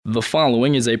The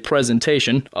following is a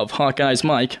presentation of Hawkeyes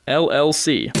Mike,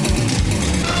 LLC.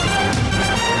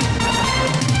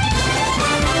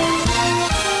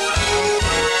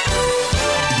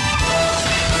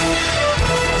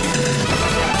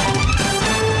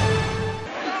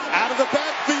 Out of the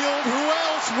backfield, who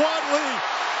else? Wadley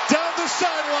down the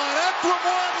sideline. Ephraim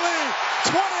Wadley,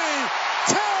 20,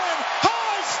 10,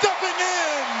 high stepping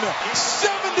in.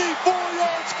 74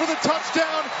 yards for the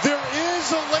touchdown. There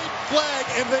is a late flag,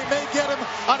 and they may get him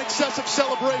on excessive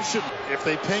celebration. If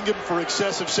they ping him for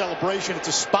excessive celebration, it's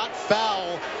a spot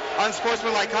foul.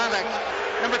 Unsportsmanlike conduct.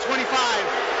 Number 25 of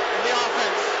the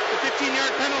offense. The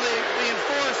 15-yard penalty being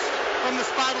forced from the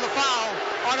spot of the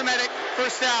foul. Automatic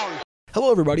first down. Hello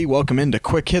everybody, welcome into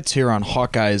Quick Hits here on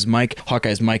Hawkeyes Mike,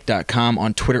 HawkeyesMike.com,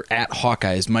 on Twitter at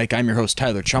Hawkeyes Mike. I'm your host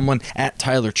Tyler Chumlin, at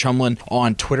Tyler Chumlin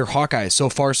on Twitter. Hawkeyes, so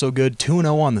far so good,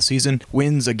 2-0 on the season,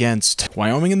 wins against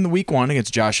Wyoming in the week one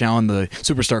against Josh Allen, the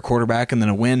superstar quarterback, and then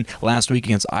a win last week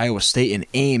against Iowa State in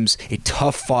Ames, a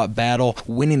tough fought battle,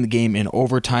 winning the game in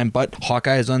overtime, but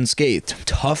Hawkeyes unscathed.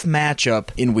 Tough matchup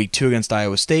in week 2 against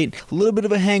Iowa State, a little bit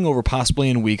of a hangover possibly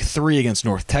in week 3 against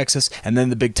North Texas, and then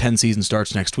the Big Ten season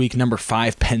starts next week. Number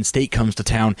 5, Penn State comes to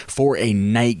town for a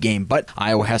night game, but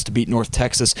Iowa has to beat North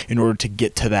Texas in order to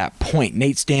get to that point.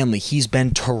 Nate Stanley, he's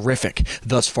been terrific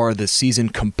thus far this season,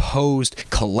 composed,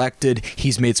 collected.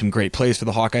 He's made some great plays for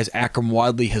the Hawkeyes. Ephraim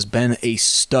Wadley has been a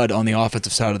stud on the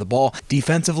offensive side of the ball.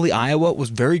 Defensively, Iowa was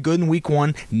very good in week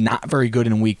 1, not very good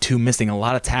in week 2, missing a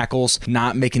lot of tackles,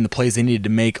 not making the plays they needed to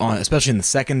make, especially in the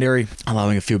secondary,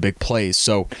 allowing a few big plays.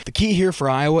 So the key here for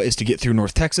Iowa is to get through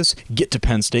North Texas, get to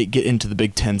Penn State, get into the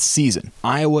Big Ten season.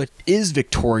 Iowa is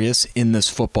victorious in this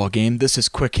football game. This is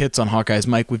Quick Hits on Hawkeyes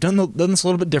Mike. We've done this a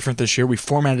little bit different this year. We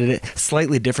formatted it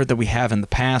slightly different than we have in the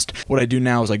past. What I do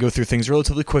now is I go through things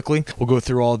relatively quickly. We'll go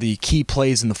through all the key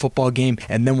plays in the football game,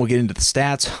 and then we'll get into the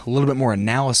stats, a little bit more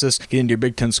analysis, get into your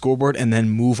Big Ten scoreboard, and then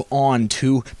move on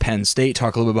to Penn State.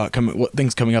 Talk a little bit about what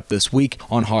things coming up this week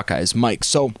on Hawkeyes Mike.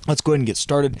 So let's go ahead and get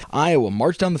started. Iowa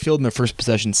marched down the field in their first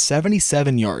possession,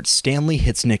 77 yards. Stanley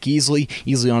hits Nick Easley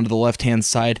onto the left-hand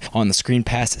side on the screen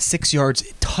pass, 6 yards.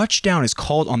 Touchdown is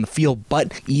called on the field, but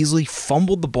Easley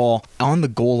fumbled the ball on the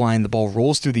goal line. The ball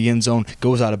rolls through the end zone,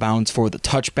 goes out of bounds for the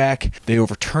touchback. They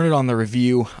overturn it on the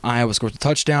review. Iowa scores a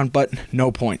touchdown, but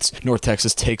no points. North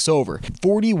Texas takes over.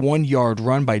 41-yard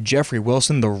run by Jeffrey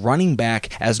Wilson, the running back,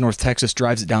 as North Texas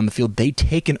drives it down the field. They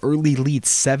take an early lead,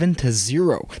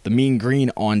 7-0. The Mean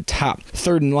Green on top.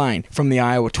 Third and line from the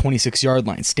Iowa 26-yard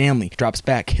line. Stanley drops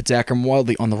back, hits Ephraim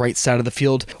Wadley on the right side of the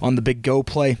field on the big go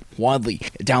play. Wadley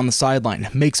down the sideline,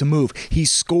 makes a move. He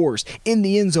scores in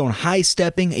the end zone,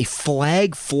 high-stepping. A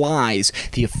flag flies.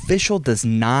 The official does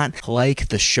not like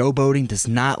the showboating, does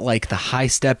not like the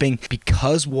high-stepping.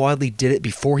 Because Wadley did it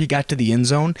before he got to the end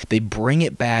zone, they bring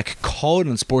it back, call it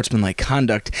unsportsmanlike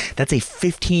conduct. That's a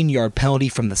 15-yard penalty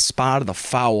from the spot of the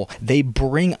foul. They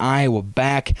bring Iowa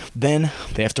back. Then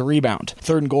they have to rebound.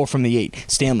 Third and goal from the 8.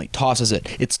 Stanley tosses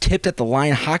it. It's tipped at the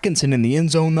line. Hawkinson in the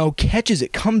end zone, though, catches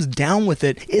it, comes down with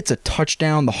it. It's a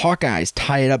touchdown. The Hawkeyes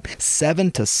tie it up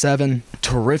 7-7.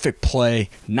 Terrific play.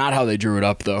 Not how they drew it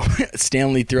up, though.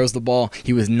 Stanley throws the ball.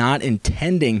 He was not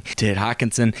intending to hit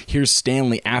Hawkinson. Here's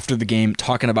Stanley after the game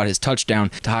talking about his touchdown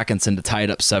to Hawkinson to tie it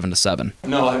up 7-7.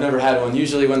 No, I've never had one.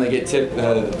 Usually when they get tipped,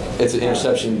 it's an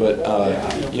interception, but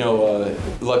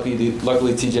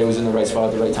luckily TJ was in the right spot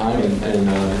at the right time, and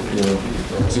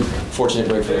it's a fortunate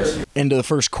break for us. Into the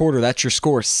first quarter, that's your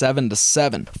score,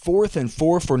 7-7. 4th and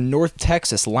 4 for North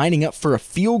Texas, lining up for a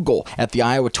field goal at the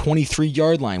Iowa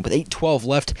 23-yard line with 8:12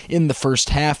 left in the first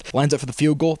half. Lines up for the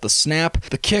field goal, the snap,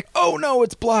 the kick. Oh no,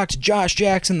 it's blocked. Josh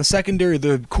Jackson, the secondary,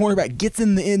 the cornerback, gets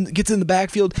in the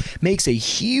backfield, makes a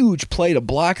huge play to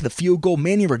block the field goal.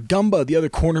 Manny Ragumba, the other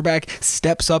cornerback,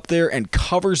 steps up there and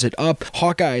covers it up.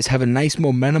 Hawkeyes have a nice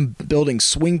momentum-building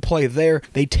swing play there.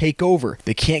 They take over.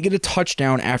 They can't get a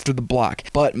touchdown after the block,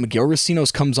 but Miguel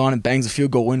Racinos comes on and bangs a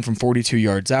field goal in from 42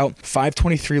 yards out.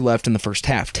 5:23 left in the first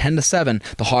half. 10-7,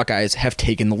 the Hawkeyes have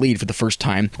taken the lead for the first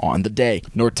time on the day.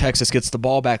 North Texas gets the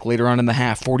ball back later on in the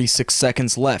half. 46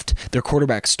 seconds left. Their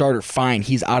quarterback starter, fine,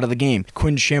 he's out of the game.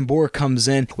 Quinn Shambora comes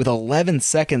in with 11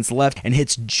 seconds left and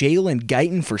hits Jalen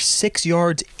Guyton for 6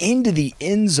 yards into the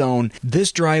end zone.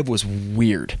 This drive was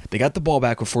weird. They got the ball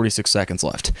back with 46 seconds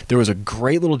left. There was a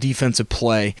great little defensive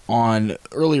play on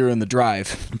earlier in the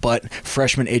drive, but but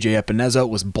freshman AJ Epineza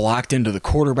was blocked into the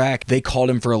quarterback. They called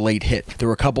him for a late hit. There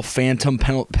were a couple phantom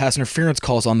pass interference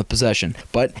calls on the possession,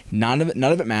 but none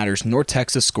of it matters. North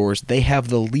Texas scores. They have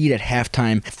the lead at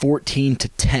halftime,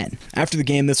 14-10. After the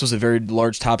game, this was a very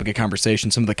large topic of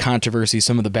conversation. Some of the controversy,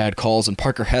 some of the bad calls, and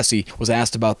Parker Hesse was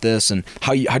asked about this and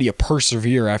how do you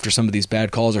persevere after some of these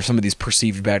bad calls or some of these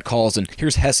perceived bad calls. And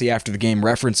here's Hesse after the game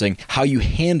referencing how you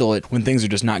handle it when things are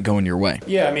just not going your way.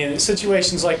 Yeah, I mean,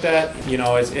 situations like that,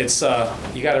 it's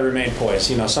you got to remain poised.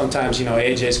 Sometimes,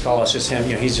 AJ's call, it's just him,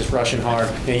 he's just rushing hard.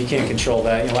 You can't control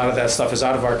that. A lot of that stuff is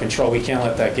out of our control. We can't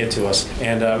let that get to us.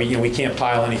 And, we can't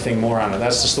pile anything more on it.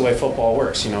 That's just the way football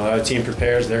works. The other team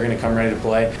prepares, they're going to come ready to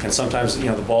play. And sometimes,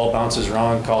 the ball bounces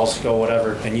wrong, calls go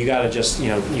whatever. And you got to just,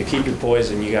 you keep your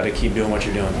poise and you got to keep doing what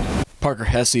you're doing. Parker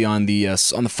Hesse on the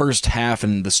first half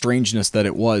and the strangeness that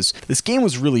it was. This game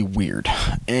was really weird,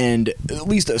 and at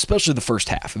least especially the first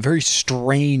half. A very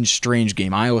strange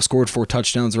game. Iowa scored 4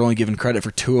 touchdowns. They're only given credit for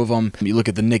 2 of them. You look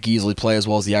at the Nick Easley play as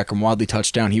well as the Akram Wadley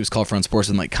touchdown. He was called for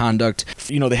unsportsmanlike conduct.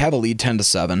 They have a lead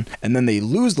 10-7, and then they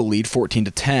lose the lead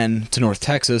 14-10 to North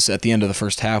Texas at the end of the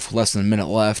first half with less than a minute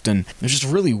left, and it's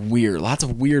just really weird. Lots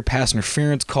of weird pass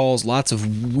interference calls. Lots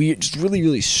of weird, just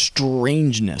really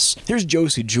strangeness. Here's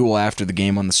Josie Jewell after the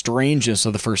game on the strangeness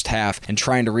of the first half and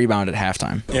trying to rebound at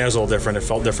halftime. Yeah, it was a little different. It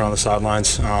felt different on the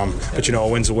sidelines. But a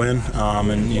win's a win,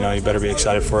 and you better be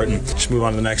excited for it and just move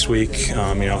on to the next week.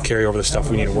 Carry over the stuff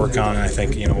we need to work on, and I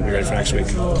think we'll be ready for next week.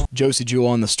 Josie Jewell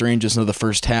on the strangeness of the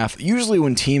first half. Usually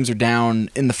when teams are down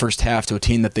in the first half to a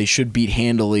team that they should beat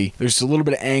handily, there's a little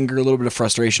bit of anger, a little bit of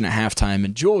frustration at halftime,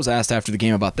 and Jewell was asked after the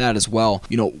game about that as well.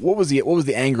 What was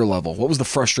the anger level? What was the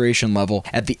frustration level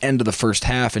at the end of the first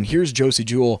half? And here's Josie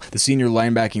Jewell, the senior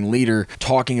linebacking leader,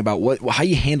 talking about how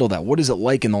you handle that. What is it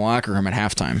like in the locker room at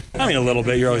halftime? I mean, a little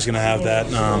bit. You're always going to have that.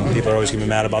 People are always going to be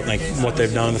mad about what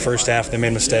they've done in the first half. They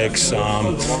made mistakes,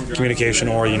 communication,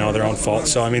 or their own fault.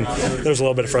 So I mean, there's a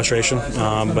little bit of frustration,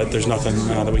 but there's nothing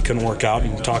that we couldn't work out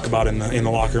and talk about in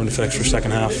the locker room to fix for second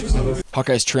half.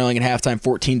 Hawkeyes trailing at halftime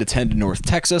 14-10 to North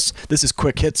Texas. This is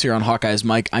Quick Hits here on Hawkeyes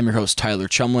Mike. I'm your host Tyler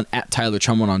Chumlin at Tyler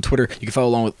Chumlin on Twitter. You can follow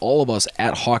along with all of us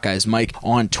at Hawkeyes Mike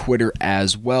on Twitter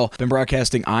as well. Been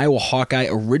broadcasting Iowa Hawkeye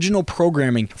original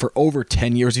programming for over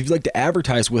 10 years. If you'd like to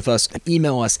advertise with us,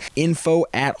 email us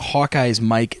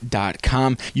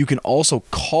info@hawkeyesmike.com. You can also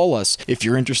call us if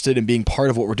you're interested in being part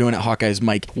of what we're doing at Hawkeyes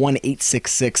Mike,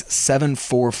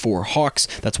 1-866-744-HAWKS.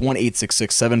 That's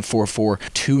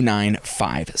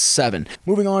 1-866-744-2957.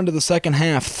 Moving on to the second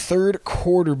half, third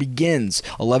quarter begins.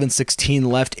 11:16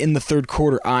 left in the third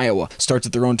quarter. Iowa starts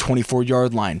at their own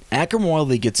 24-yard line. Akram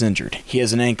Wadley gets injured. He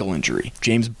has an ankle injury.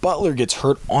 James Butler gets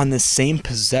hurt on the same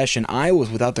possession. Iowa's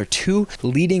without their 2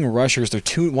 leading rushers, their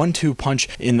 1-2 punch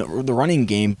in the running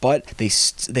game, but they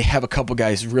have a couple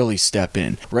guys really step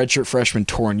in. Redshirt freshman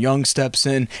Torin Young steps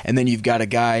in, and then you've got a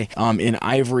guy in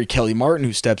Ivory Kelly Martin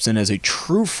who steps in as a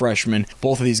true freshman.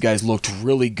 Both of these guys looked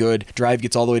really good. Drive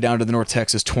gets all the way down to the North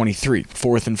Texas 23.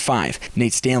 4th and 5.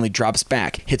 Nate Stanley drops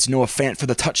back, hits Noah Fant for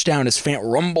the touchdown as Fant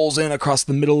rumbles in across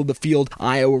the middle of the field.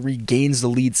 Iowa regains the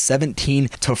lead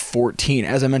 17-14.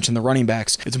 As I mentioned, the running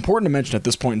backs. It's important to mention at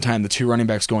this point in time the 2 running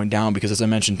backs going down because, as I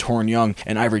mentioned, Torin Young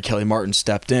and Ivory Kelly Martin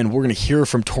stepped in. We're going to hear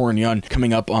from Torin Young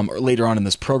coming up later on in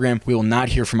this program. We will not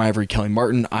hear from Ivory Kelly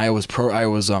Martin. Iowa's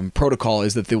protocol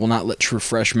is that they will not let true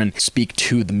freshmen speak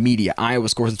to the media. Iowa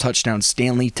scores a touchdown,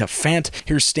 Stanley to Fant.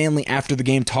 Here's Stanley after the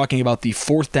game talking about the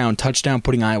 4th down touchdown,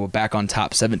 putting Iowa back on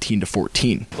top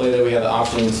 17-14. Play that we had the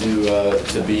option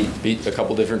to beat a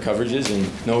couple different coverages, and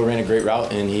Noah ran a great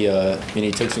route, and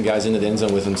he took some guys into the end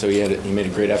zone with him, so he made a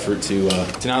great effort to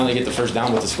not only get the first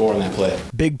down but to score on that play.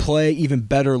 Big play, even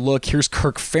better look. Here's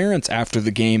Kirk Ferentz after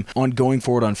the game on going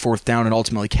forward on 4th down and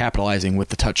ultimately capitalizing with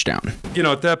the touchdown.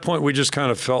 At that point we just kind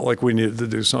of felt like we needed to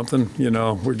do something.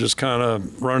 We're just kind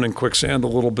of running quicksand a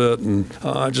little bit, and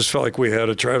I just felt like we had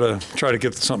to try to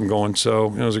get something going.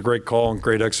 So it was a great call and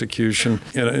great execution.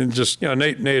 And just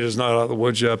Nate is not out of the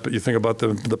woods yet, but you think about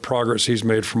the progress he's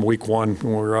made from week 1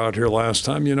 when we were out here last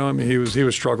time. He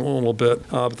was struggling a little bit,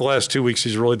 but the last 2 weeks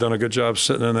he's really done a good job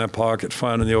sitting in that pocket,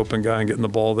 finding the open guy and getting the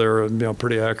ball there,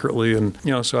 pretty accurately. And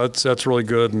so that's really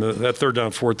good. And that 3rd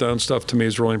down, 4th down stuff to me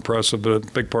is really impressive. But a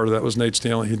big part of that was Nate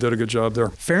Stanley. He did a good job there.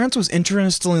 Ferentz was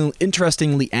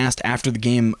interestingly asked after the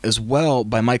game as well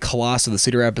by Mike Halas of the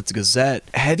Cedar Rapids Gazette.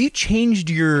 Have you changed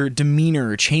your your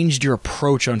demeanor, changed your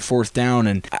approach on fourth down,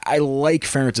 and I like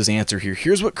Ferentz's answer here.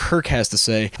 Here's what Kirk has to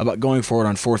say about going forward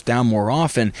on fourth down more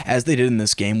often, as they did in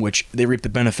this game, which they reaped the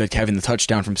benefit having the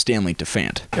touchdown from Stanley to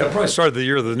Fant. Yeah, it probably started the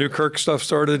year the new Kirk stuff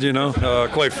started,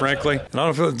 quite frankly. And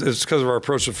I don't know if it's because of our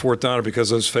approach to fourth down or because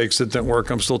those fakes that didn't work.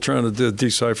 I'm still trying to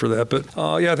decipher that. But,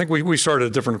 I think we started a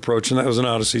different approach, and that was an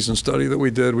out-of-season study that we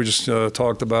did. We just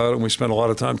talked about it, and we spent a lot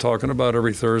of time talking about it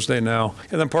every Thursday now.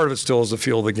 And then part of it still is the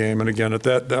feel of the game. And again,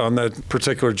 on that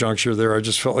particular juncture there, I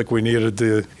just felt like we needed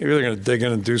to – you're either going to dig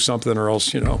in and do something or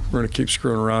else, we're going to keep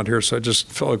screwing around here. So I just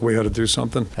felt like we had to do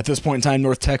something. At this point in time,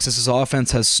 North Texas's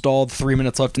offense has stalled. 3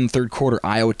 minutes left in the third quarter.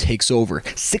 Iowa takes over.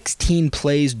 16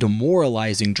 plays,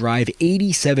 demoralizing drive,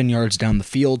 87 yards down the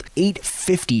field,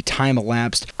 8:50 time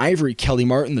elapsed. Ivory Kelly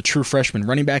Martin, the true freshman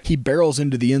running back, he barrels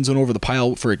into the end zone over the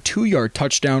pile for a 2-yard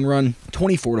touchdown run.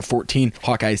 24-14,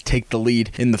 Hawkeyes take the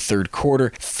lead in the third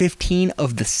quarter. 15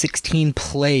 of the 16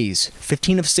 plays,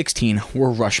 15 of 16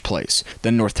 were rush plays.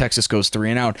 Then North Texas goes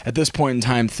 3 and out. At this point in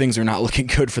time, things are not looking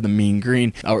good for the Mean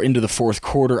Green. Into the fourth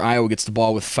quarter, Iowa gets the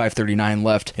ball with 5:39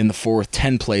 left in the fourth.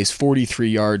 10 plays, 43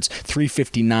 yards,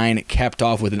 3:59, capped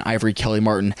off with an Ivory Kelly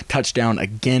Martin touchdown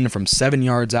again from 7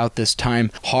 yards out this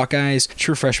time. Hawkeyes,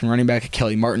 true freshman running back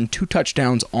Kelly Martin, 2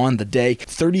 touchdowns on the day.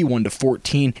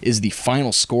 31-14 is the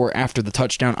final score after the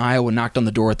touchdown. Iowa knocked on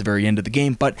the door at the very end of the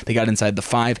game, but they got inside the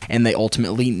 5 and they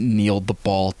ultimately kneeled the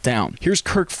ball down. Here's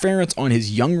Kirk Ferentz on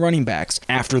his young running backs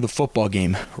after the football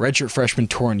game. Redshirt freshman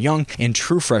Torrin Young and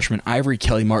true freshman Ivory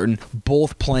Kelly Martin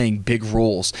both playing big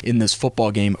roles in this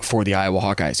football game for the Iowa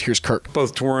Hawkeyes. Here's Kirk.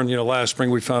 Both Torrin, last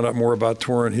spring we found out more about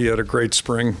Torrin. He had a great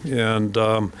spring, and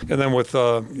then with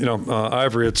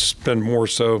Ivory, it's been more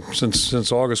so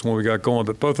since August when we got going.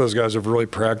 But both those guys have really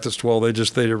practiced well. They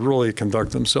really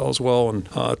conduct themselves well. And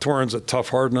Torrin's a tough,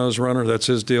 hard-nosed runner. That's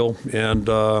his deal. And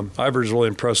Ivory's really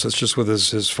impressed us just with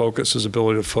his focus, his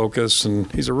ability to focus,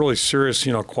 and he's a really serious,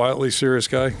 quietly serious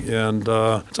guy. And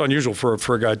it's unusual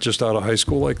for a guy just out of high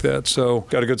school like that. So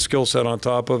got a good skill set on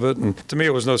top of it. And to me,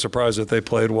 it was no surprise that they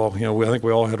played well. I think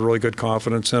we all had really good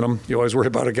confidence in them. You always worry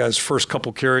about a guy's first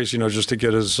couple carries, just to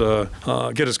get his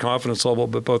confidence level.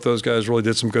 But both those guys really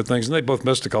did some good things, and they both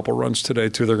missed a couple runs today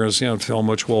too. They're going to see on film,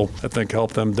 which will, I think,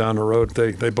 help them down the road.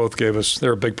 They both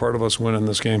they're a big part of us winning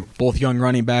this game. Both young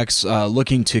running backs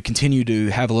looking to continue to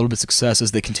have a little bit of success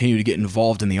as they continue to get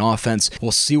involved in the offense.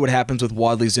 We'll see what happens with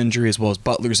Wadley's injury as well as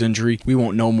Butler's injury. We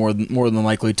won't know more than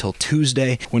likely till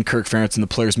Tuesday when Kirk Ferentz and the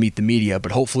players meet the media.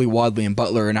 But hopefully Wadley and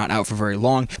Butler are not out for very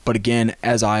long. But again,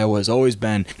 as Iowa has always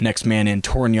been, next man in,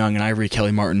 Torrin Young and Ivory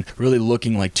Kelly Martin, really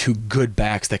looking like 2 good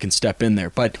backs that can step in there.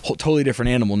 But totally different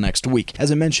animal next week.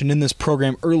 As I mentioned in this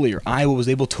program earlier, Iowa was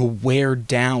able to wear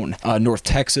down North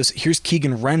Texas. Here's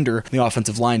Keegan Render, the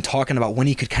offensive line, talking about when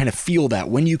he could kind of feel that,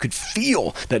 when you could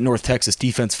feel that North Texas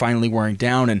defense finally wearing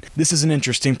down. And this is an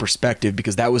interesting perspective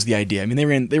because that was the idea. I mean,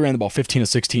 they ran the ball 15 to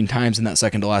 16 times in that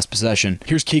second to last possession.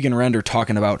 Here's Keegan Render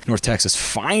talking about North Texas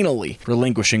finally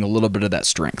relinquishing a little bit of that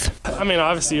strength. I mean,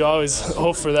 obviously you always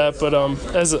hope for that, but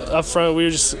as up front, we were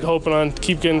just hoping on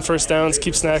keep getting first downs,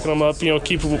 keep snacking them up,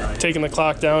 keep taking the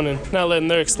clock down and not letting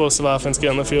their explosive offense get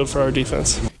on the field for our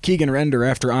defense. Keegan Render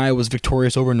after Iowa's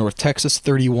victorious over North Texas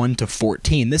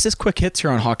 31-14. This is Quick Hits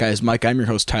here on Hawkeyes Mike. I'm your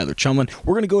host Tyler Chumlin.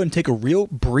 We're going to go ahead and take a real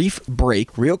brief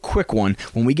break, real quick one.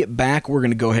 When we get back, we're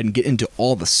going to go ahead and get into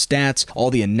all the stats,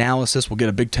 all the analysis. We'll get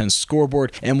a Big Ten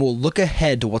scoreboard, and we'll look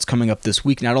ahead to what's coming up this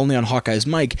week, not only on Hawkeyes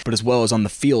Mike, but as well as on the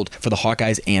field for the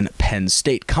Hawkeyes and Penn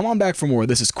State. Come on back for more.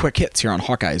 This is Quick Hits here on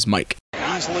Hawkeyes Mike.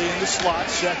 Easily in the slot,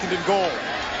 2nd and goal.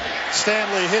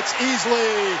 Stanley hits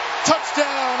easily. Touchdown,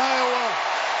 Iowa.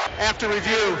 After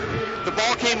review, the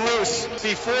ball came loose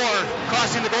before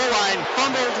crossing the goal line,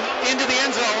 fumbled into the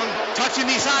end zone, touching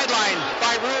the sideline.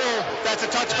 By rule, that's a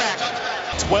touchback.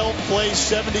 12 plays,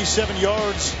 77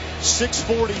 yards,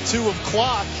 6:42 of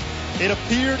clock. It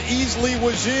appeared Easley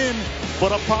was in,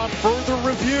 but upon further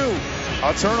review,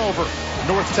 a turnover.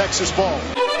 North Texas ball.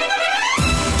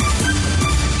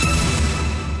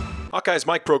 Hawkeyes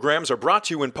Mike programs are brought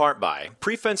to you in part by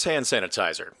Prefense Hand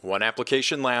Sanitizer. One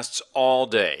application lasts all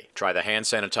day. Try the hand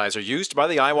sanitizer used by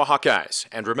the Iowa Hawkeyes.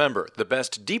 And remember, the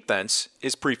best deep fence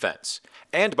is Prefense.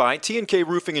 And by T&K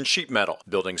Roofing and Sheet Metal,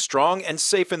 building strong and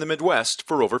safe in the Midwest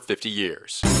for over 50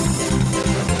 years.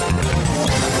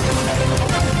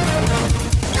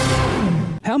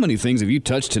 How many things have you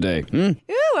touched today? Ooh,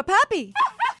 a puppy.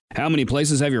 How many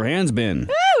places have your hands been?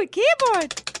 Ooh, a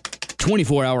keyboard.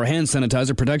 24-hour hand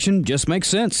sanitizer protection just makes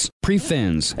sense.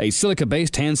 Prefens, a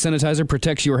silica-based hand sanitizer,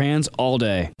 protects your hands all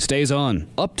day. Stays on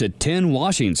up to 10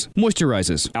 washings,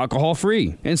 moisturizes,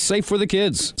 alcohol-free, and safe for the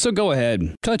kids. So go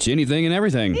ahead, touch anything and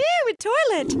everything. Ew, a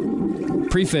toilet.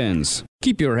 Prefins.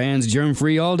 Keep your hands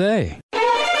germ-free all day.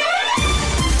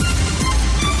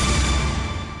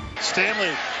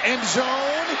 Stanley, end zone,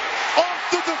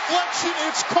 off the deflection,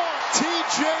 it's caught.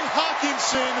 T.J.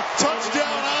 Hawkinson, touchdown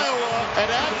Iowa, and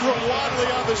Akram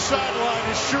Wadley on the sideline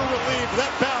is sure relieved.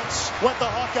 That bounce went the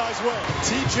Hawkeyes' way.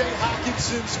 T.J.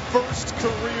 Hawkinson's first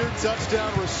career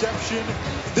touchdown reception.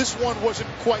 This one wasn't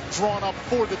quite drawn up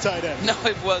for the tight end. No,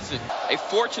 it wasn't. A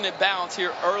fortunate bounce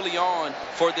here early on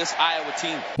for this Iowa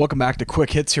team. Welcome back to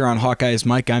Quick Hits here on Hawkeyes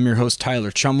Mike. I'm your host,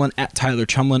 Tyler Chumlin, at Tyler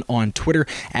Chumlin on Twitter,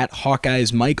 at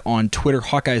Hawkeyes Mike on Twitter.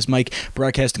 Hawkeyes Mike,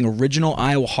 broadcasting original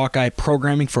Iowa Hawkeye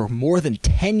programming for more than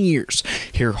 10 years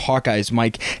here at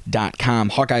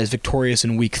HawkeyesMike.com. Hawkeyes victorious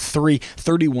in Week 3,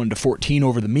 31-14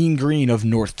 over the Mean Green of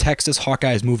North Texas.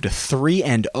 Hawkeyes moved to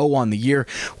 3-0 on the year.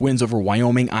 Wins over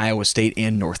Wyoming, Iowa State,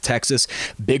 and North Texas.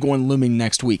 Big one looming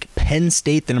next week. Penn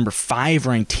State, the number 5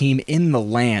 ranked team in the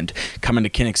land, coming to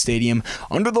Kinnick Stadium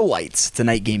under the lights. It's a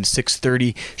night game,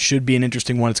 6:30. Should be an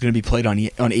interesting one. It's going to be played on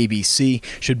ABC.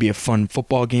 Should be a fun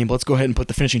football game. Let's go ahead and put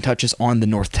the finishing touches on the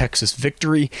North Texas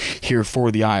victory here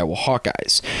for the Iowa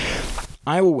Hawkeyes.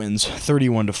 Iowa wins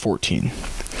 31-14.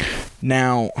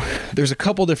 Now, there's a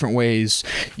couple different ways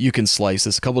you can slice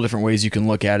this, a couple different ways you can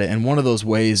look at it, and one of those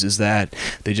ways is that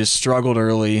they just struggled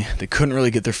early. They couldn't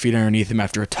really get their feet underneath them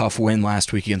after a tough win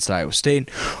last week against Iowa State,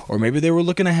 or maybe they were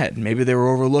looking ahead. Maybe they were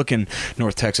overlooking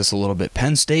North Texas a little bit.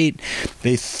 Penn State,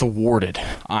 they thwarted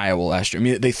Iowa last year. I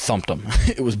mean, they thumped them.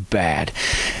 It was bad.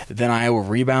 Then Iowa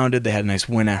rebounded. They had a nice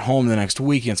win at home the next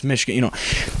week against Michigan. You know,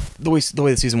 the way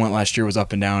the season went last year was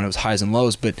up and down. It was highs and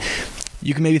lows, but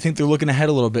you can maybe think they're looking ahead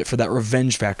a little bit for that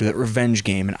revenge factor, that revenge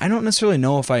game. And I don't necessarily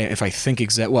know if I think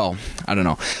well, I don't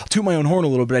know. I'll toot my own horn a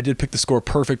little bit. I did pick the score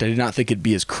perfect. I did not think it'd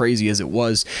be as crazy as it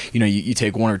was. You know, you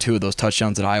take one or two of those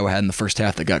touchdowns that Iowa had in the first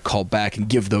half that got called back and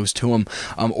give those to them.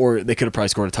 Or they could have probably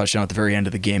scored a touchdown at the very end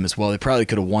of the game as well. They probably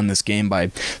could have won this game by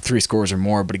 3 scores or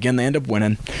more. But again, they end up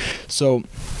winning. So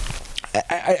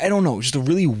I don't know, just a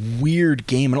really weird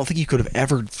game. I don't think you could have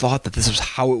ever thought that this was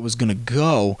how it was going to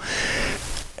go.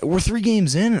 We're 3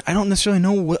 games in. I don't necessarily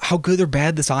know how good or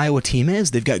bad this Iowa team is.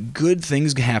 They've got good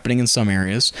things happening in some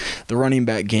areas. The running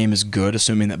back game is good,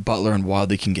 assuming that Butler and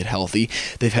Wadley can get healthy.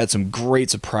 They've had some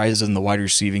great surprises in the wide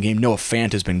receiving game. Noah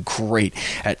Fant has been great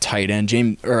at tight end.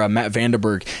 Matt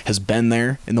Vandenberg has been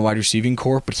there in the wide receiving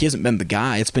corps, but he hasn't been the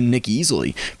guy. It's been Nick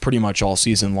Easley pretty much all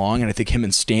season long, and I think him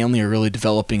and Stanley are really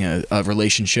developing a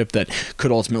relationship that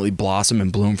could ultimately blossom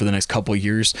and bloom for the next couple of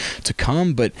years to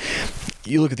come. But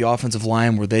you look at the offensive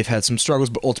line where they've had some struggles,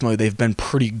 but ultimately they've been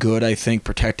pretty good, I think,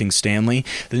 protecting Stanley.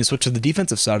 Then you switch to the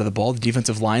defensive side of the ball. The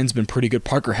defensive line's been pretty good.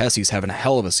 Parker Hesse's having a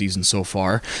hell of a season so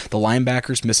far. The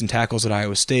linebackers missing tackles at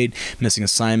Iowa State, missing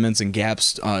assignments and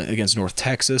gaps against North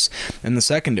Texas. And the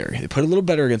secondary, they put a little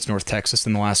better against North Texas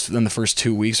than the first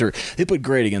 2 weeks, or they put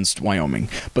great against Wyoming.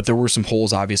 But there were some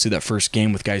holes, obviously, that first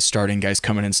game with guys starting, guys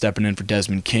coming in, stepping in for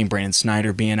Desmond King, Brandon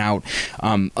Snyder being out,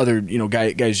 other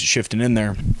guys shifting in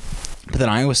there. But then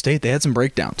Iowa State, they had some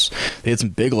breakdowns. They had some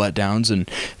big letdowns,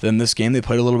 and then this game they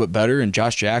played a little bit better, and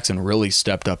Josh Jackson really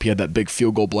stepped up. He had that big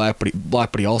field goal block,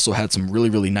 but he also had some really,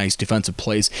 really nice defensive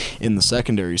plays in the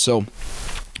secondary. So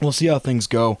we'll see how things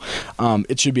go.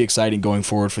 It should be exciting going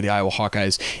forward for the Iowa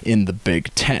Hawkeyes in the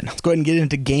Big Ten. Let's go ahead and get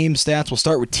into game stats. We'll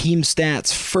start with team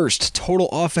stats first. Total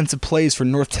offensive plays for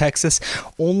North Texas,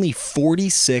 only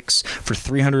 46 for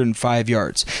 305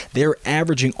 yards. They're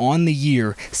averaging on the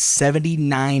year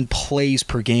 79 plays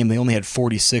per game. They only had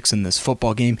 46 in this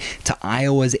football game to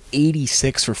Iowa's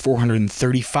 86 for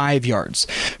 435 yards.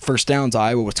 First downs,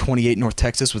 Iowa with 28, North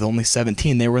Texas with only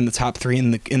 17. They were in the top 3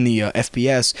 in the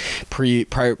FBS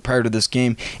prior to this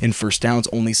game. In first downs,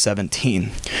 only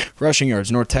 17. Rushing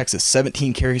yards, North Texas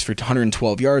 17 carries for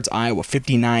 112 yards, Iowa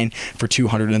 59 for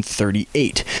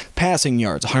 238. Passing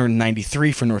yards,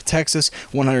 193 for North Texas,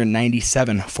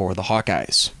 197 for the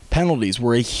Hawkeyes. Penalties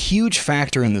were a huge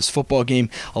factor in this football game.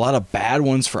 A lot of bad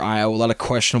ones for Iowa, a lot of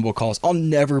questionable calls. I'll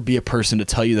never be a person to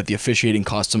tell you that the officiating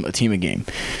cost them a team a game.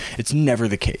 It's never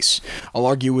the case. I'll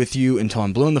argue with you until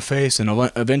I'm blue in the face, and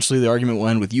eventually the argument will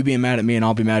end with you being mad at me and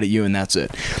I'll be mad at you, and that's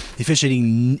it. The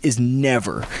officiating is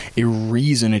never a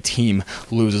reason a team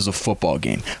loses a football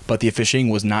game. But the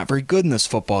officiating was not very good in this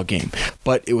football game.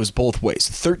 But it was both ways.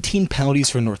 13 penalties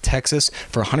for North Texas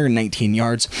for 119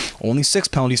 yards. Only 6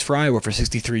 penalties for Iowa for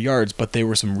 63 yards, but they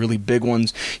were some really big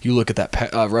ones. You look at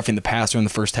that roughing the passer in the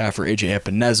first half for A.J.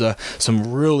 Epineza,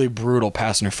 some really brutal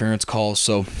pass interference calls.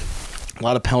 So a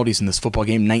lot of penalties in this football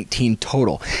game, 19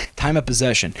 total. Time of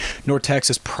possession. North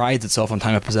Texas prides itself on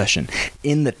time of possession.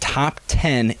 In the top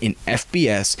 10 in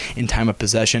FBS in time of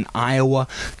possession, Iowa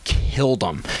killed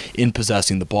them in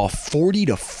possessing the ball.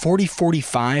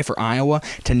 40-45 for Iowa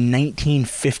to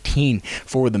 19-15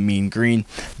 for the Mean Green.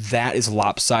 That is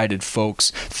lopsided,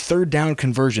 folks. Third down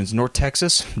conversions. North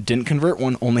Texas didn't convert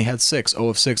one, only had 6. 0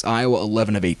 of 6. Iowa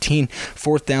 11 of 18.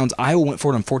 Fourth downs. Iowa went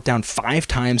for it on fourth down 5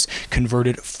 times,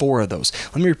 converted 4 of those.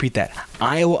 Let me repeat that.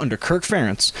 Iowa under Kirk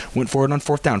Ferentz went for it on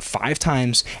fourth down 5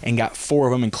 times and got 4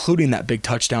 of them, including that big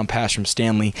touchdown pass from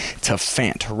Stanley to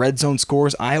Fant. Red zone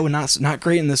scores. Iowa not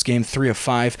great in this game. 3 of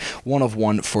 5. 1 of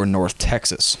 1 for North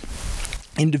Texas.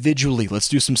 Individually, let's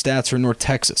do some stats for North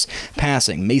Texas.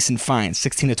 Passing, Mason Fine,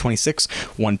 16-26,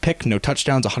 1 pick, no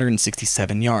touchdowns,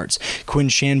 167 yards. Quinn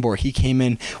Shanbor, he came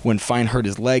in when Fine hurt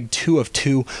his leg, 2 of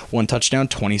 2, 1 touchdown,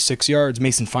 26 yards.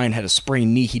 Mason Fine had a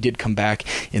sprained knee. He did come back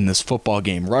in this football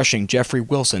game. Rushing, Jeffrey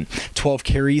Wilson, 12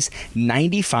 carries,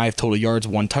 95 total yards,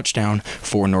 1 touchdown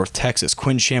for North Texas.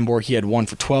 Quinn Shanbor, he had 1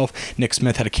 for 12. Nick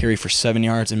Smith had a carry for 7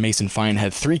 yards, and Mason Fine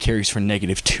had 3 carries for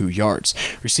 -2 yards.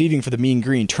 Receiving for the Mean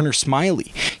Green, Turner Smiley,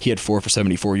 he had 4 for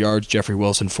 74 yards. Jeffrey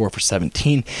Wilson, 4 for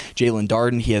 17. Jalen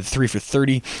Darden, he had 3 for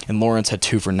 30. And Lawrence had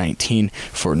 2 for 19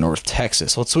 for North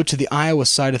Texas. Let's switch to the Iowa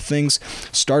side of things.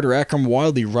 Starter Akram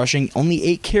Wadley rushing only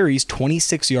 8 carries,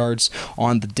 26 yards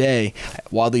on the day.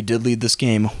 Wadley did lead this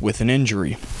game with an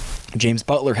injury. James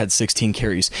Butler had 16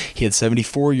 carries. He had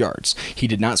 74 yards. He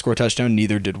did not score a touchdown,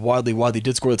 neither did Wadley. Wadley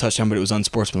did score the touchdown, but it was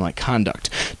unsportsmanlike conduct.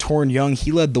 Torrin Young,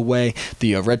 he led the way,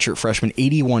 the redshirt freshman,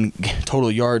 81 total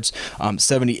yards,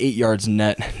 78 yards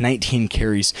net, 19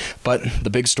 carries. But the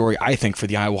big story, I think, for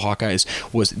the Iowa Hawkeyes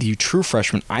was the true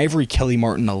freshman, Ivory Kelly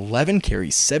Martin, 11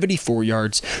 carries, 74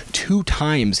 yards. 2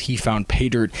 times he found pay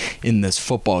dirt in this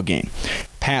football game.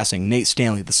 Passing, Nate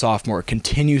Stanley, the sophomore,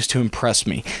 continues to impress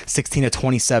me.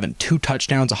 16-27, 2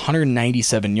 touchdowns,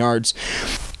 197 yards.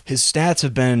 His stats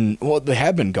have been, they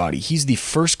have been gaudy. He's the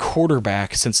first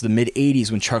quarterback since the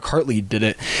mid-'80s when Chuck Hartley did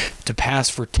it to pass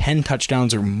for 10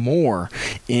 touchdowns or more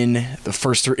in the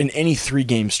first in any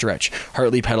 3-game stretch.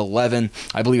 Hartley had 11.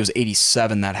 I believe it was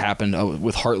 87 that happened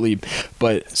with Hartley.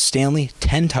 But Stanley,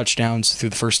 10 touchdowns through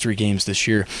the first 3 games this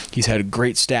year. He's had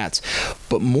great stats.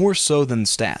 But more so than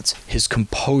stats, his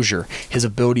composure, his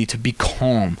ability to be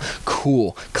calm,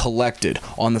 cool, collected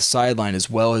on the sideline as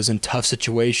well as in tough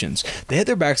situations. They had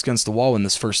their backs against the wall when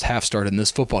this first half started in this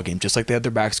football game, just like they had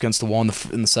their backs against the wall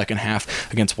in the second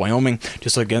half against Wyoming,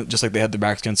 just like they had their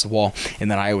backs against the wall in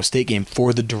that Iowa State game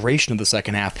for the duration of the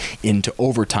second half into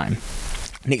overtime.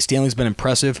 Nate Stanley's been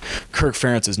impressive. Kirk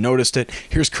Ferentz has noticed it.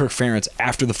 Here's Kirk Ferentz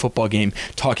after the football game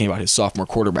talking about his sophomore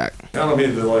quarterback. I don't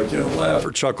mean to laugh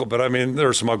or chuckle, but I mean there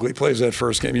were some ugly plays that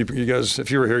first game. You guys, if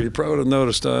you were here, you probably would have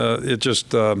noticed. It just,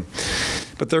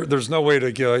 but there's no way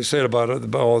to give. I say it about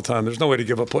all the time. There's no way to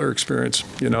give up player experience.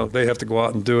 They have to go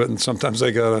out and do it, and sometimes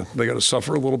they gotta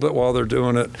suffer a little bit while they're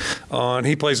doing it. And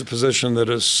he plays a position that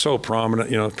is so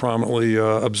prominent, prominently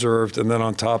observed, and then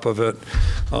on top of it,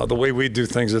 the way we do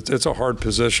things, it's a hard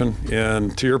position.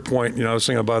 And to your point, I was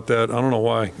thinking about that. I don't know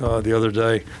why the other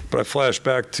day, but I flashed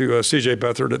back to C.J.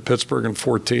 Beathard at Pittsburgh in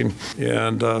 14,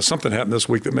 and something happened this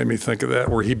week that made me think of that,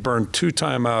 where he burned 2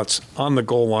 timeouts on the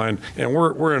goal line, and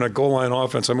we're in a goal line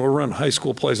offense. I mean, we're running high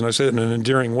school plays, and I say it in an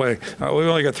endearing way. We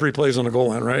only got 3 plays on the goal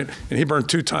line, right? And he burned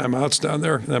 2 timeouts down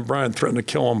there, and then Brian threatened to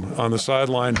kill him on the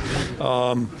sideline.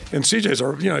 And C.J.'s he's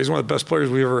one of the best players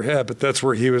we ever had, but that's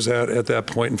where he was at that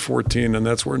point in 14, and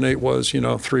that's where Nate was,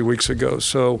 3 weeks ago.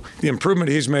 So the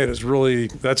improvement he's made is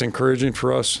that's encouraging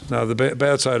for us. Now, the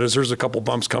bad side is there's a couple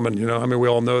bumps coming, we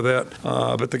all know that.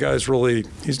 But the guy's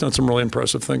he's done some really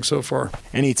impressive things so far.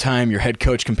 Anytime your head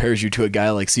coach compares you to a guy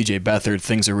like C.J. Beathard,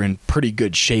 things are in pretty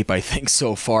good shape, I think,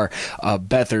 so far.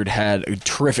 Beathard had a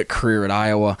terrific career at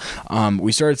Iowa.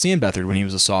 We started seeing Beathard when he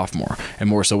was a sophomore, and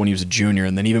more so when he was a junior,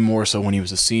 and then even more so when he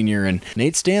was a senior. And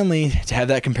Nate Stanley, to have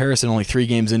that comparison only 3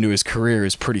 games into his career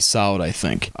is pretty solid, I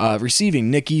think.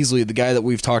 Receiving, Nick Easley, the guy that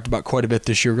we've talked about quite a bit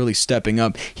this year, really stepping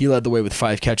up. He led the way with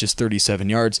 5 catches, 37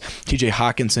 yards. TJ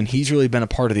Hawkinson, he's really been a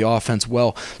part of the offense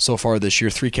well so far this year.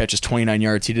 3 catches, 29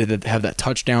 yards. He did have that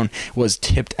touchdown, was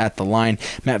tipped at the line.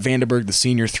 Matt Vandenberg, the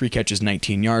senior, 3 catches,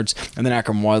 19 yards. And then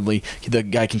Akram Wadley, the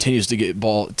guy continues to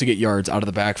get yards out of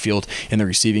the backfield in the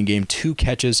receiving game. 2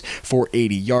 catches for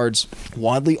 80 yards.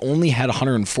 Wadley only had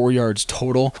 104 yards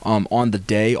total on the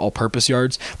day, all-purpose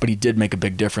yards, but he did make a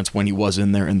big difference when he was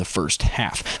in there in the first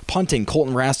half. Punting,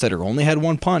 Colton Rastetter only had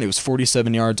 1 punt. It was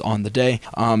 47 yards on the day.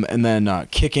 And then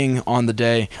kicking on the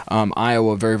day,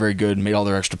 Iowa, very, very good, made all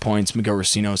their extra points. Miguel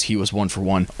Racinos, he was 1 for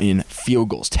 1 in field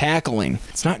goals. Tackling,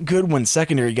 it's not good when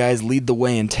secondary guys lead the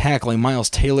way in tackling. tackling. Miles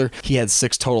Taylor, he had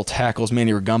 6 total tackles.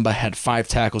 Manny Rugamba had 5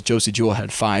 tackles. Josie Jewell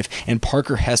had 5. And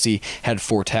Parker Hesse had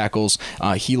 4 tackles.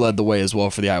 He led the way as well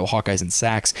for the Iowa Hawkeyes in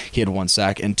sacks. He had 1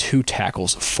 sack and 2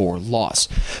 tackles for loss.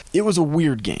 It was a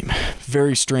weird game.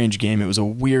 Very strange game. It was a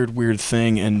weird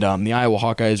thing, and the Iowa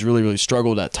Hawkeyes really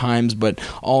struggled at times, but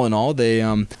all in all, they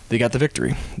got the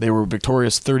victory. They were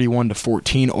victorious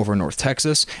 31-14 over North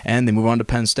Texas, and they move on to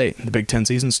Penn State. The Big Ten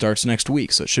season starts next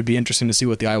week, so it should be interesting to see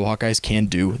what the Iowa Hawkeyes can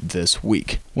do this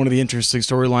week. One of the interesting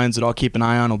storylines that I'll keep an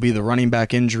eye on will be the running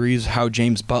back injuries, how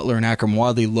James Butler and Akram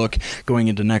Wadley look going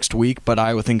into next week, but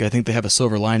I think they have a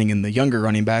silver lining in the younger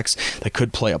running backs that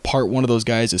could play a part. One of those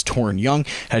guys is Torrin Young.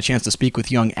 Had a chance to speak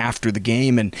with Young after the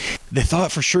game, and they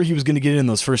thought for sure he was going to get in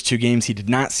those first 2 games. He did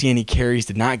not see any carries,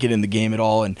 did not get in the game at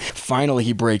all, and finally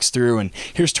he breaks through. And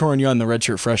here's Torrin Young, the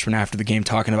redshirt freshman, after the game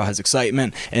talking about his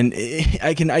excitement, and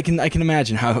I can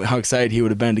imagine how excited he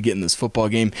would have been to get in this football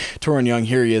game. Torrin Young,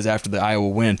 here he is after the Iowa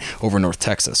win over North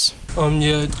Texas.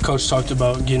 Yeah, coach talked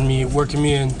about working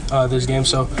me in this game,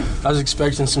 so I was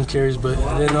expecting some carries, but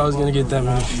I didn't know I was going to get that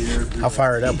many. How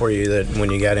fired up were you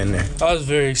when you got in there? I was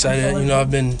very excited.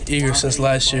 I've been eager since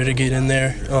last year to get in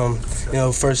there.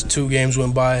 First 2 games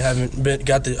went by, I haven't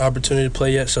got the opportunity to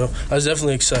play yet, so I was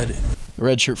definitely excited.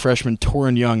 Redshirt freshman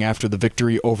Torrin Young after the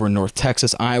victory over North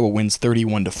Texas. Iowa wins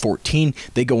 31-14.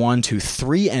 They go on to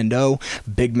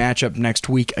 3-0. Big matchup next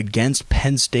week against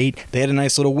Penn State. They had a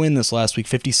nice little win this last week,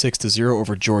 56-0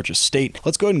 over Georgia State.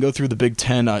 Let's go ahead and go through the Big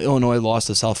Ten. Illinois lost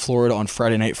to South Florida on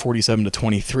Friday night,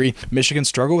 47-23. Michigan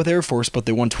struggled with Air Force, but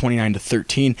they won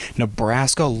 29-13.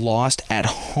 Nebraska lost at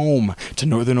home to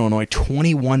Northern Illinois,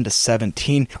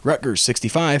 21-17. Rutgers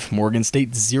 65, Morgan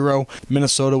State 0.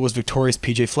 Minnesota was victorious.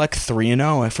 PJ Fleck 3-0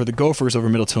 for the Gophers over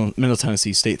Middle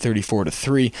Tennessee State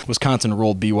 34-3. Wisconsin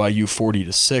rolled BYU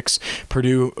 40-6.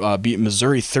 Purdue beat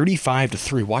Missouri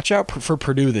 35-3. Watch out for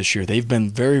Purdue this year. They've been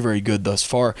very good thus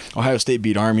far. Ohio State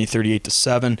beat Army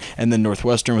 38-7, and then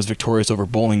Northwestern was victorious over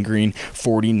Bowling Green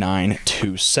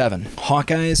 49-7.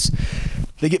 Hawkeyes,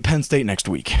 they get Penn State next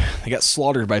week. They got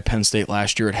slaughtered by Penn State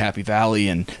last year at Happy Valley,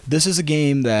 and this is a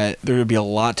game that there will be a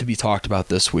lot to be talked about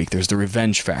this week. There's the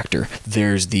revenge factor.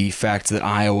 There's the fact that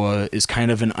Iowa is kind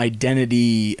of an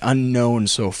identity unknown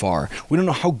so far. We don't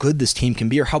know how good this team can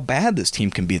be or how bad this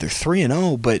team can be. They're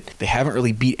 3-0, but they haven't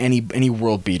really beat any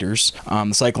world beaters.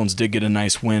 The Cyclones did get a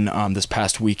nice win this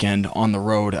past weekend on the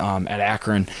road at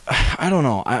Akron. I don't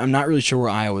know. I'm not really sure where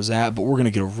Iowa's at, but we're going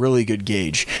to get a really good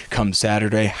gauge come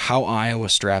Saturday how Iowa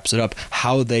straps it up,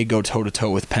 how they go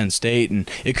toe-to-toe with Penn State, and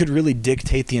it could really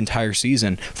dictate the entire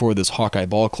season for this Hawkeye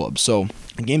ball club. So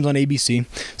the game's on ABC,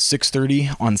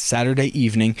 6:30 on Saturday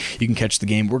evening. You can catch the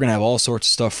game. We're going to have all sorts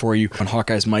of stuff for you on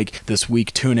Hawkeyes Mike this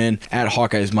week. Tune in at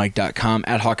HawkeyesMike.com,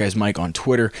 at Hawkeyes Mike on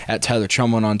Twitter, at Tyler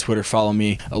Chumlin on Twitter. Follow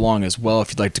me along as well if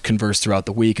you'd like to converse throughout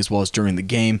the week as well as during the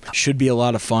game. Should be a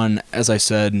lot of fun. As I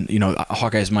said,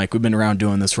 Hawkeyes Mike, we've been around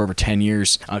doing this for over 10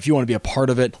 years. If you want to be a part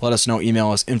of it, let us know.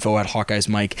 Email us info@HawkeyesMike.com.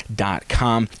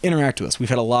 Interact with us. We've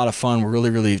had a lot of fun. We're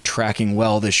really tracking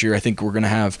well this year. I think we're going to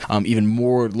have even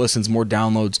more listens, more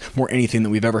downloads, more anything that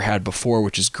we've ever had before,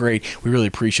 which is great. We really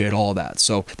appreciate all of that.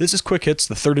 So this is Quick Hits,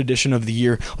 the 3rd edition of the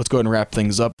year. Let's go ahead and wrap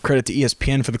things up. Credit to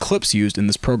ESPN for the clips used in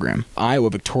this program. Iowa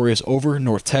victorious over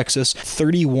North Texas,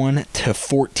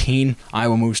 31-14.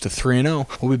 Iowa moves to 3-0.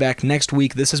 We'll be back next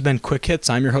week. This has been Quick Hits.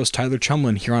 I'm your host, Tyler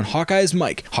Chumlin, here on Hawkeyes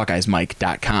Mike,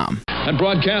 HawkeyesMike.com. That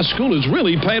broadcast school has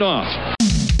really paid off.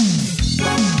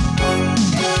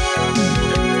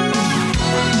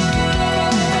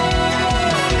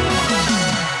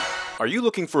 Are you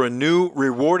looking for a new,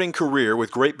 rewarding career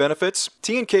with great benefits?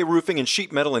 T&K Roofing and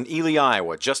Sheet Metal in Ely,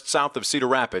 Iowa, just south of Cedar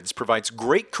Rapids, provides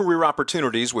great career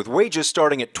opportunities with wages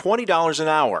starting at $20 an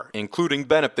hour, including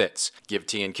benefits. Give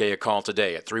T&K a call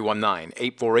today at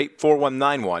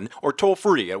 319-848-4191 or toll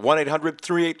free at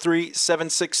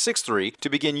 1-800-383-7663 to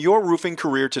begin your roofing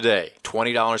career today.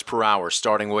 $20 per hour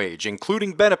starting wage,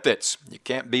 including benefits. You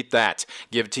can't beat that.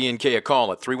 Give T&K a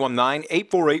call at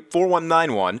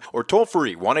 319-848-4191 or toll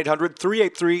free 1-800-383-7663.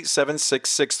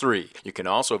 You can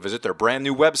also visit their brand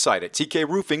new website at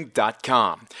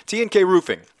tkroofing.com. T&K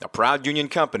Roofing, a proud union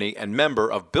company and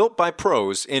member of Built by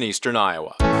Pros in Eastern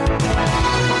Iowa.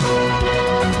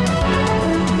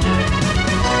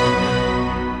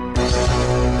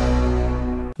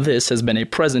 This has been a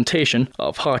presentation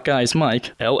of Hawkeyes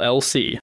Mike, LLC.